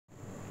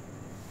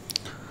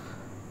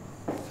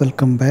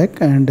welcome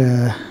back. And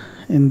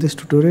in this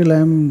tutorial I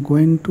am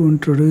going to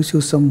introduce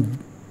you some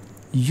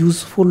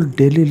useful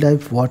daily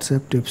life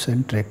WhatsApp tips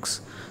and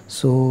tricks.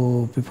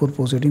 So before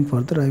proceeding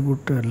further, I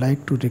would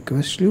like to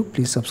request you,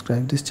 please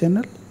subscribe this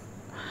channel.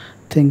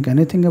 Think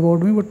anything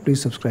about me, but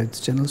please subscribe this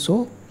channel.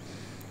 So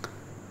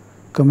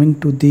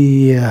coming to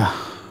the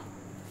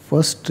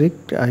first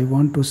trick, I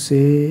want to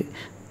say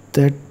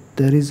that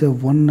there is a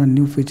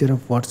new feature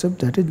of WhatsApp,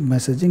 that is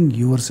messaging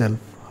yourself.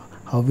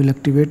 How will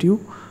activate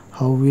you?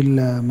 How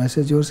will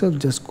message yourself?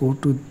 Just go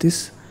to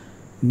this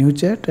new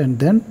chat and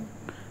then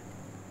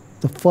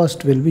the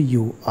first will be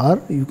you,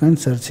 or you can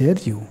search here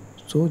you.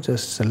 So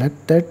just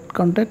select that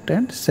contact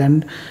and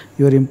send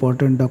your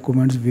important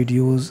documents,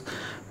 videos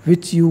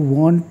which you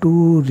want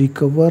to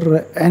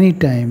recover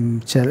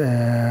anytime,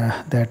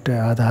 that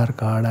Aadhaar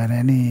card or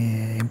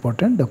any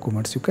important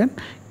documents you can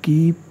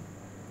keep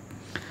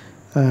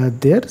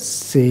there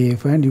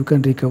safe, and you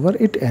can recover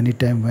it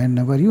anytime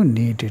whenever you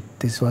need it.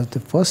 This was the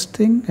first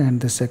thing.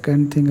 And the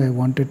second thing I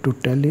wanted to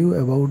tell you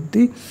about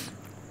the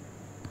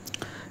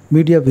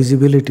media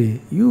visibility.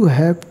 You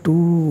have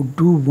to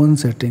do one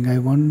setting. I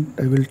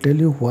will tell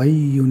you why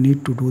you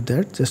need to do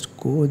that. Just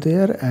go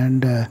there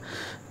and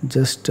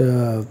just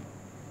go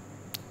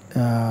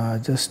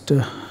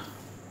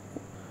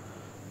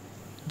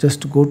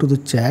to the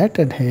chat,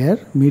 and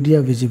here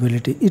media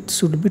visibility, it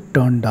should be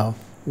turned off.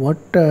 What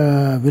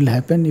will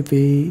happen if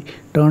we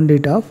turned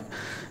it off?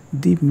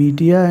 The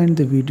media and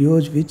the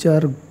videos which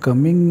are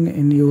coming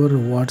in your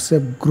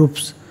WhatsApp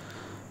groups,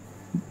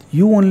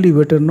 you only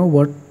better know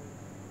what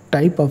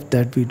type of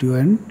that video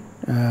and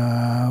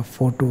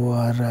photo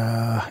or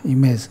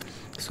image.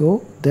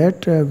 So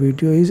that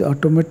video is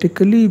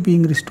automatically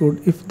being restored.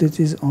 If this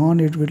is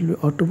on, it will be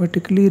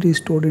automatically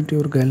restored into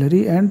your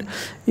gallery, and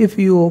if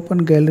you open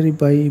gallery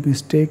by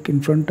mistake in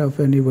front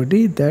of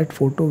anybody, that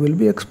photo will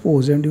be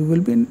exposed and you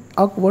will be in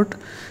awkward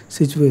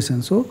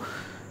situation. So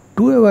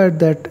to avoid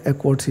that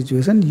awkward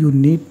situation, you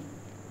need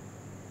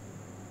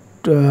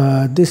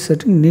this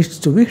setting needs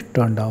to be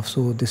turned off.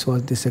 So this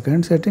was the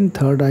second setting.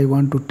 Third, I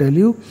want to tell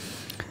you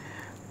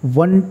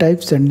one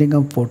type sending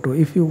a photo.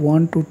 If you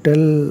want to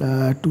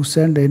tell to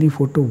send any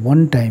photo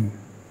one time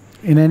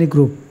in any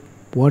group,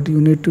 what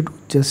you need to do,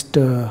 just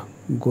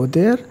go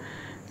there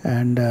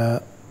and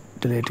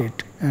delete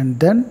it, and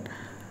then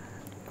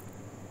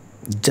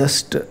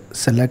just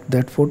select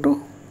that photo.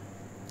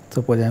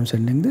 Suppose I am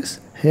sending this,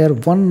 here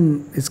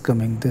one is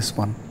coming, this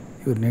one,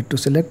 you need to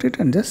select it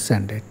and just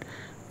send it.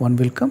 One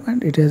will come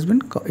and it has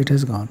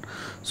gone.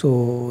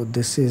 So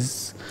this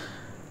is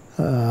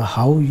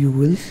how you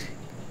will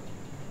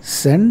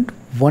send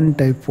one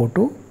type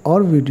photo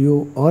or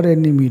video or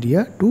any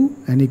media to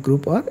any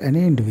group or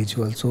any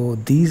individual. So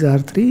these are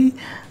three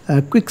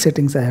quick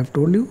settings I have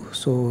told you.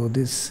 So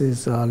this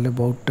is all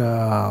about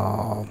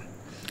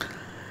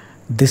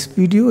this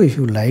video. If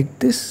you like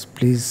this,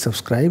 please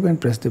subscribe and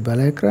press the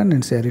bell icon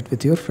and share it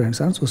with your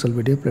friends on social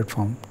media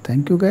platform.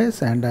 Thank you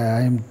guys, and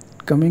I am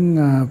coming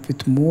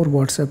with more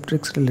WhatsApp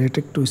tricks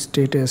related to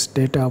status,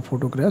 data,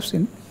 photographs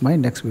in my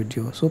next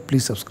video. So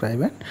please subscribe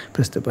and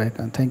press the bell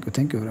icon. Thank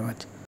you very much.